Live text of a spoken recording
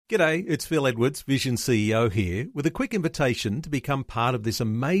G'day, it's Phil Edwards, Vision CEO here, with a quick invitation to become part of this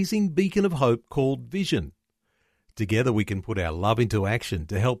amazing beacon of hope called Vision. Together we can put our love into action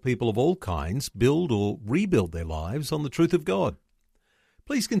to help people of all kinds build or rebuild their lives on the truth of God.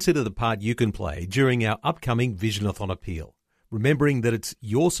 Please consider the part you can play during our upcoming Visionathon appeal, remembering that it's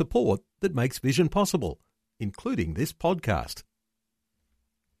your support that makes Vision possible, including this podcast.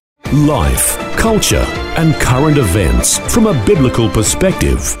 Life, culture, and current events from a biblical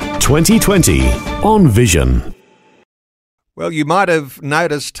perspective. 2020 on Vision. Well, you might have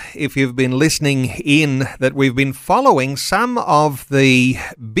noticed, if you've been listening in, that we've been following some of the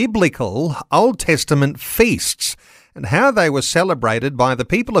biblical Old Testament feasts and how they were celebrated by the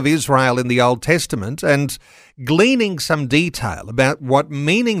people of Israel in the Old Testament, and gleaning some detail about what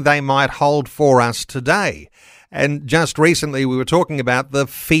meaning they might hold for us today. And just recently we were talking about the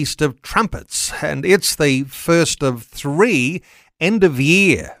Feast of Trumpets, and it's the first of three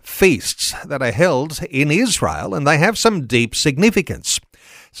end-of-year feasts that are held in Israel, and they have some deep significance.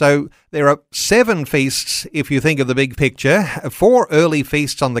 So there are 7 feasts, if you think of the big picture, 4 early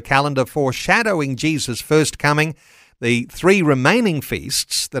feasts on the calendar foreshadowing Jesus' first coming. The 3 remaining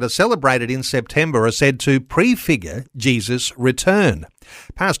feasts that are celebrated in September are said to prefigure Jesus' return.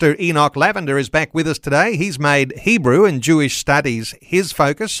 Pastor Enoch Lavender is back with us today. He's made Hebrew and Jewish studies his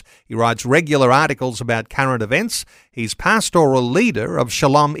focus. He writes regular articles about current events. He's pastoral leader of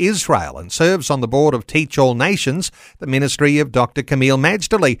Shalom Israel and serves on the board of Teach All Nations, the ministry of Dr. Kameel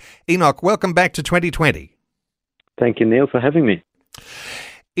Majdali. Enoch, welcome back to 2020. Thank you, Neil, for having me.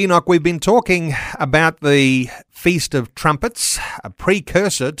 Enoch, we've been talking about the Feast of Trumpets, a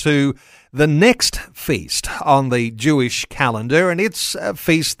precursor to the next feast on the Jewish calendar, and it's a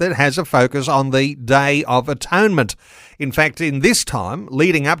feast that has a focus on the Day of Atonement. In fact, in this time,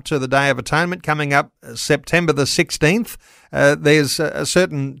 leading up to the Day of Atonement, coming up September the 16th, there's a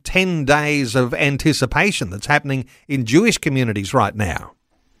certain 10 days of anticipation that's happening in Jewish communities right now.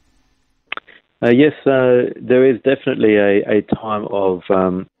 Yes, there is definitely a time of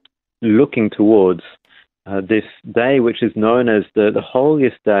looking towards this day, which is known as the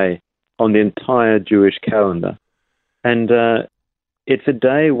holiest day on the entire Jewish calendar. And it's a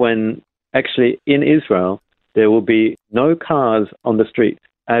day when, actually, in Israel, there will be no cars on the streets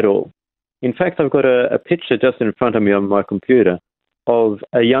at all. In fact, I've got a picture just in front of me on my computer of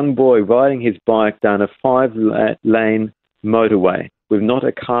a young boy riding his bike down a 5-lane motorway with not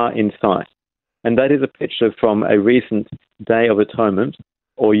a car in sight. And that is a picture from a recent Day of Atonement,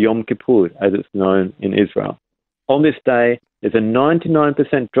 or Yom Kippur, as it's known in Israel. On this day, there's a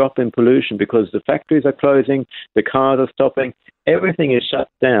 99% drop in pollution because the factories are closing, the cars are stopping, everything is shut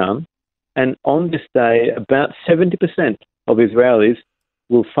down. And on this day, about 70% of Israelis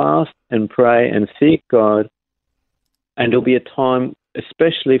will fast and pray and seek God. And it'll be a time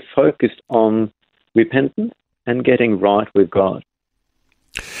especially focused on repentance and getting right with God.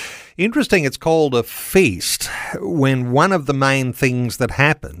 Interesting, it's called a feast when one of the main things that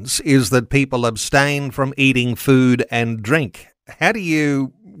happens is that people abstain from eating food and drink. How do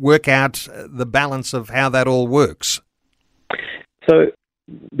you work out the balance of how that all works? So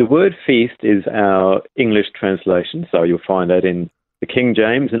the word feast is our English translation, so you'll find that in the King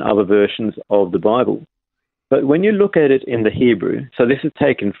James and other versions of the Bible. But when you look at it in the Hebrew, so this is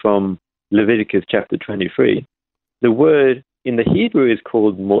taken from Leviticus chapter 23, the word in the Hebrew is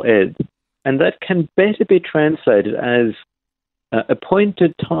called moed, and that can better be translated as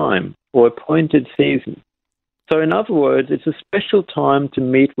appointed time or appointed season. So in other words, it's a special time to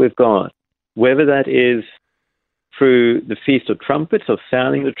meet with God, whether that is through the Feast of Trumpets or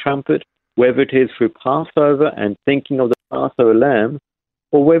sounding the trumpet, whether it is through Passover and thinking of the Passover lamb,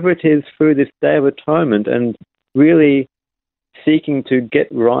 or whether it is through this Day of Atonement and really seeking to get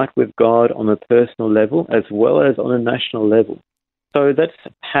right with God on a personal level as well as on a national level. So that's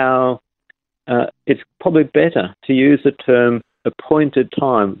how it's probably better to use the term appointed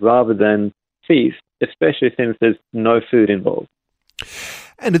time rather than feast, especially since there's no food involved.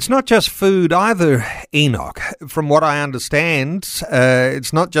 And it's not just food either, Enoch. From what I understand,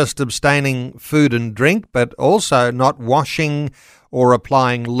 it's not just abstaining food and drink, but also not washing or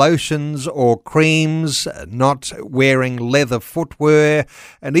applying lotions or creams, not wearing leather footwear,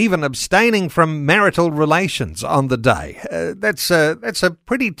 and even abstaining from marital relations on the day. That's a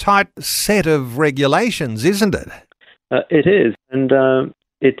pretty tight set of regulations, isn't it? It is, and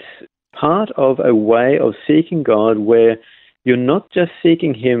it's part of a way of seeking God where you're not just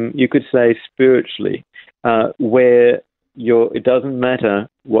seeking Him, you could say spiritually, where it doesn't matter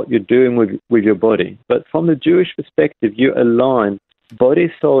what you're doing with your body. But from the Jewish perspective, you align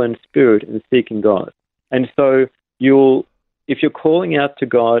body, soul, and spirit in seeking God. And so you'll if you're calling out to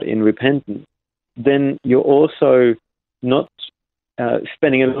God in repentance, then you're also not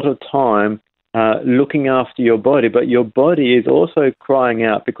spending a lot of time looking after your body, but your body is also crying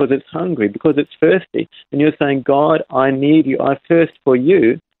out because it's hungry, because it's thirsty. And you're saying, God, I need you. I thirst for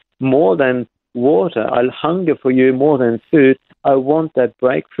you more than water. I hunger for you more than food. I want that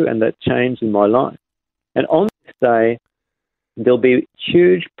breakthrough and that change in my life. And on this day, there'll be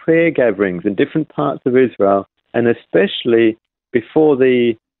huge prayer gatherings in different parts of Israel, and especially before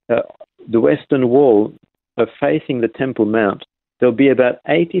the Western Wall facing the Temple Mount. There'll be about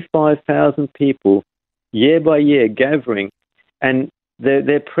 85,000 people year by year gathering, and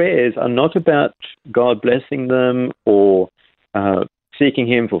their prayers are not about God blessing them or seeking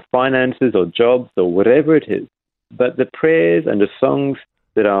Him for finances or jobs or whatever it is, but the prayers and the songs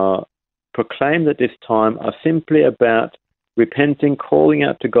that are proclaimed at this time are simply about repenting, calling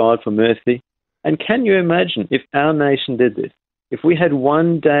out to God for mercy. And can you imagine if our nation did this? If we had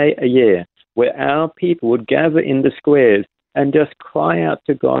one day a year where our people would gather in the squares and just cry out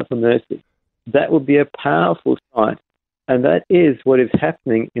to God for mercy, that would be a powerful sight. And that is what is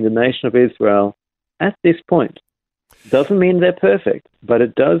happening in the nation of Israel at this point. Doesn't mean they're perfect, but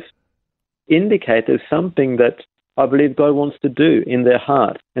it does indicate there's something that I believe God wants to do in their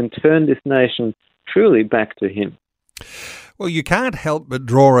heart and turn this nation truly back to Him. Well, you can't help but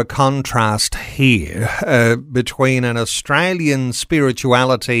draw a contrast here between an Australian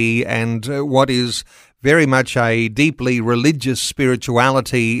spirituality and what is very much a deeply religious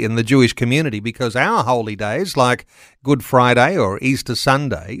spirituality in the Jewish community, because our holy days like Good Friday or Easter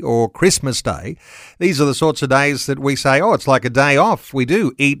Sunday or Christmas Day, these are the sorts of days that we say, oh, it's like a day off. We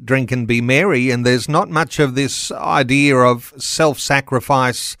do eat, drink and be merry, and there's not much of this idea of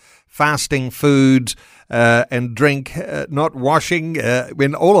self-sacrifice, fasting food, and drink, not washing,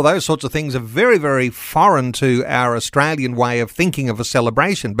 when all of those sorts of things are very, very foreign to our Australian way of thinking of a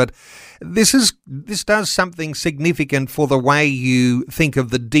celebration. But this does something significant for the way you think of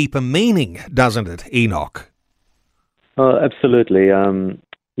the deeper meaning, doesn't it, Enoch? Oh, absolutely.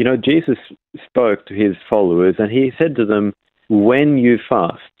 Jesus spoke to His followers and He said to them, when you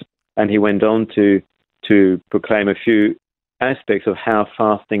fast, and He went on to proclaim a few aspects of how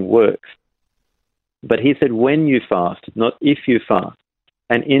fasting works. But He said, when you fast, not if you fast.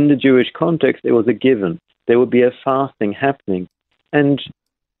 And in the Jewish context, it was a given. There would be a fasting happening. And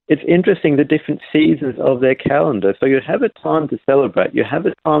it's interesting, the different seasons of their calendar. So you have a time to celebrate. You have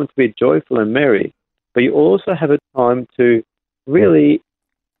a time to be joyful and merry. But you also have a time to really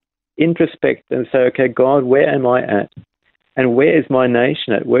introspect and say, okay, God, where am I at? And where is my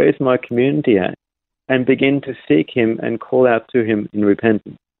nation at? Where is my community at? And begin to seek Him and call out to Him in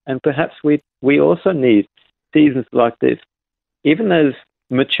repentance. And perhaps we also need seasons like this, even as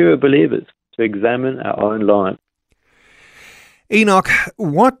mature believers, to examine our own lives. Enoch,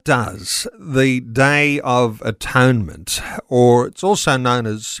 what does the Day of Atonement, or it's also known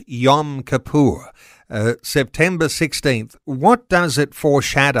as Yom Kippur, September 16th, what does it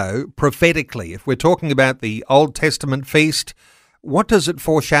foreshadow prophetically? If we're talking about the Old Testament feast, what does it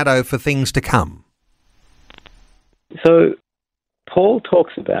foreshadow for things to come? So Paul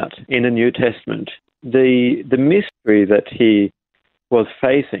talks about in the New Testament the mystery that he was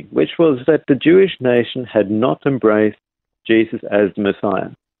facing, which was that the Jewish nation had not embraced Jesus as the Messiah.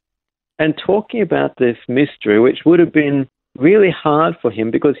 And talking about this mystery, which would have been really hard for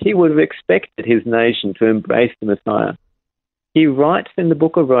him because he would have expected his nation to embrace the Messiah, he writes in the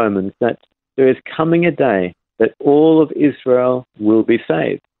book of Romans that there is coming a day that all of Israel will be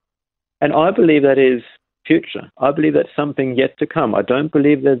saved. And I believe that is future. I believe that's something yet to come. I don't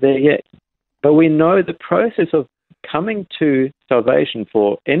believe they're there yet. But we know the process of coming to salvation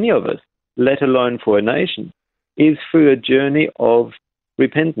for any of us, let alone for a nation, is through a journey of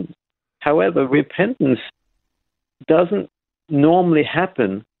repentance. However, repentance doesn't normally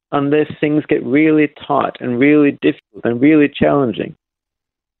happen unless things get really tight and really difficult and really challenging.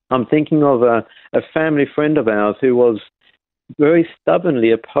 I'm thinking of a family friend of ours who was very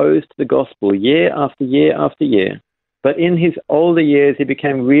stubbornly opposed to the gospel year after year after year. But in his older years, he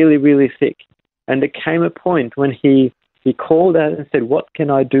became really, really sick. And there came a point when he called out and said, what can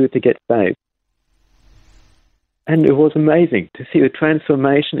I do to get saved? And it was amazing to see the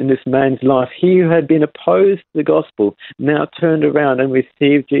transformation in this man's life. He who had been opposed to the gospel now turned around and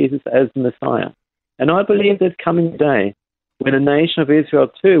received Jesus as the Messiah. And I believe there's coming a day when the nation of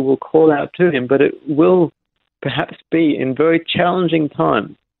Israel too will call out to him, but it will perhaps be in very challenging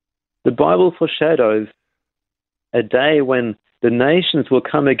times. The Bible foreshadows a day when the nations will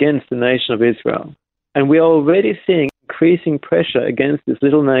come against the nation of Israel. And we are already seeing increasing pressure against this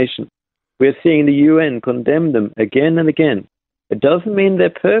little nation. We are seeing the UN condemn them again and again It doesn't mean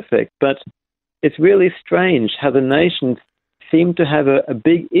they're perfect, but it's really strange how the nations seem to have a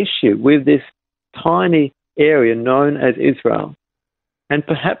big issue with this tiny area known as Israel. And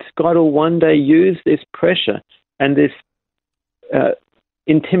perhaps God will one day use this pressure and this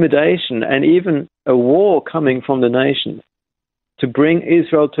intimidation and even a war coming from the nations to bring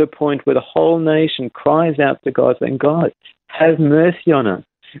Israel to a point where the whole nation cries out to God, saying, God, have mercy on us.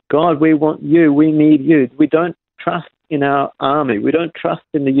 God, we want you. We need you. We don't trust in our army. We don't trust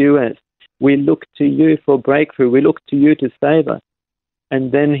in the US. We look to you for breakthrough. We look to you to save us.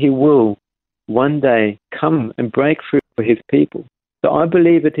 And then he will one day come and break through for his people. So I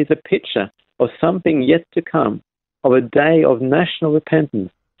believe it is a picture of something yet to come, of a day of national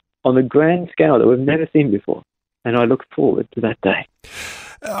repentance on a grand scale that we've never seen before. And I look forward to that day.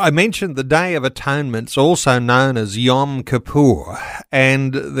 I mentioned the Day of Atonement, also known as Yom Kippur,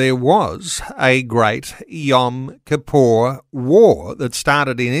 and there was a great Yom Kippur war that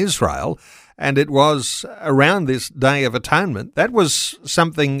started in Israel, and it was around this Day of Atonement. That was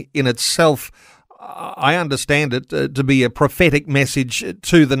something in itself, I understand it to be a prophetic message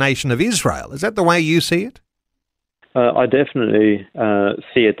to the nation of Israel. Is that the way you see it? I definitely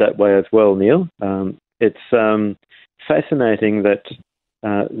see it that way as well, Neil. It's fascinating that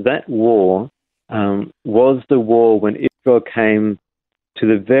that war was the war when Israel came to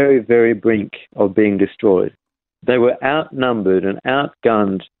the very, very brink of being destroyed. They were outnumbered and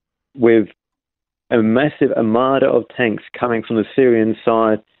outgunned with a massive armada of tanks coming from the Syrian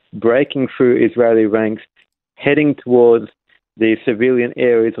side, breaking through Israeli ranks, heading towards the civilian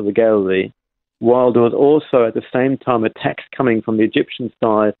areas of the Galilee, while there was also at the same time attacks coming from the Egyptian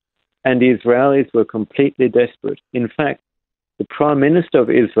side, and the Israelis were completely desperate. In fact, the Prime Minister of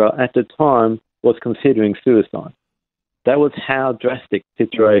Israel at the time was considering suicide. That was how drastic the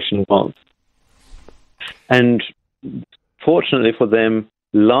situation was. And fortunately for them,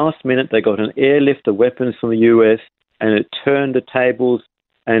 last minute they got an airlift of weapons from the US, and it turned the tables,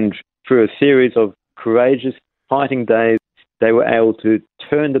 and through a series of courageous fighting days, they were able to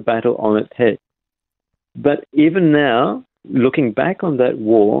turn the battle on its head. But even now, looking back on that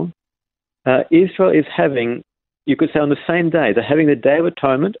war, Israel is having, you could say on the same day, they're having the Day of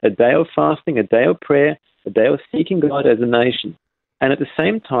Atonement, a day of fasting, a day of prayer, a day of seeking God as a nation. And at the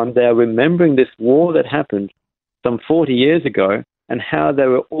same time, they are remembering this war that happened some 40 years ago and how they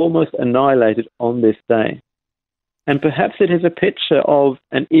were almost annihilated on this day. And perhaps it is a picture of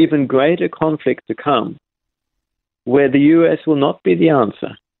an even greater conflict to come, where the US will not be the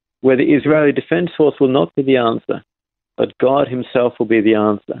answer, where the Israeli Defense Force will not be the answer, but God himself will be the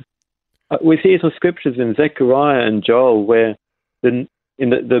answer. We see it in scriptures in Zechariah and Joel, where in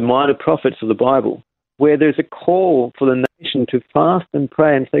the minor prophets of the Bible, where there's a call for the nation to fast and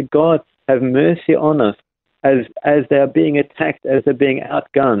pray and say, God, have mercy on us as they are being attacked, as they're being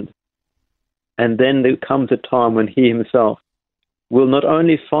outgunned. And then there comes a time when he himself will not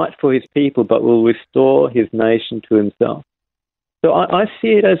only fight for his people, but will restore his nation to himself. So I see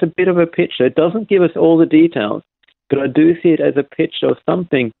it as a bit of a picture. It doesn't give us all the details, but I do see it as a picture of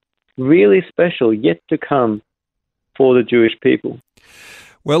something really special yet to come for the Jewish people.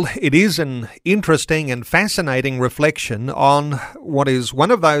 Well, it is an interesting and fascinating reflection on what is one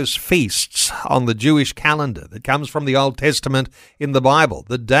of those feasts on the Jewish calendar that comes from the Old Testament in the Bible,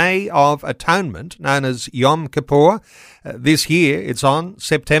 the Day of Atonement, known as Yom Kippur. This year, it's on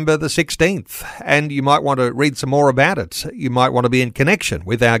September the 16th, and you might want to read some more about it. You might want to be in connection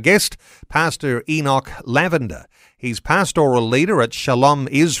with our guest, Pastor Enoch Lavender. He's pastoral leader at Shalom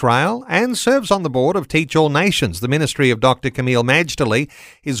Israel and serves on the board of Teach All Nations, the ministry of Dr. Kameel Majdali.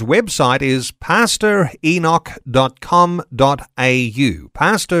 His website is pastorenoch.com.au,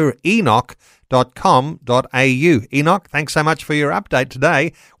 pastorenoch.com.au. Enoch, thanks so much for your update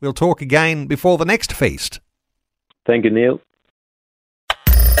today. We'll talk again before the next feast. Thank you, Neil.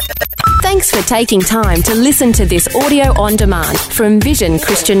 Thanks for taking time to listen to this audio on demand from Vision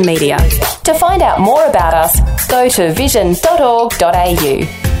Christian Media. To find out more about us, go to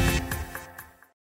vision.org.au.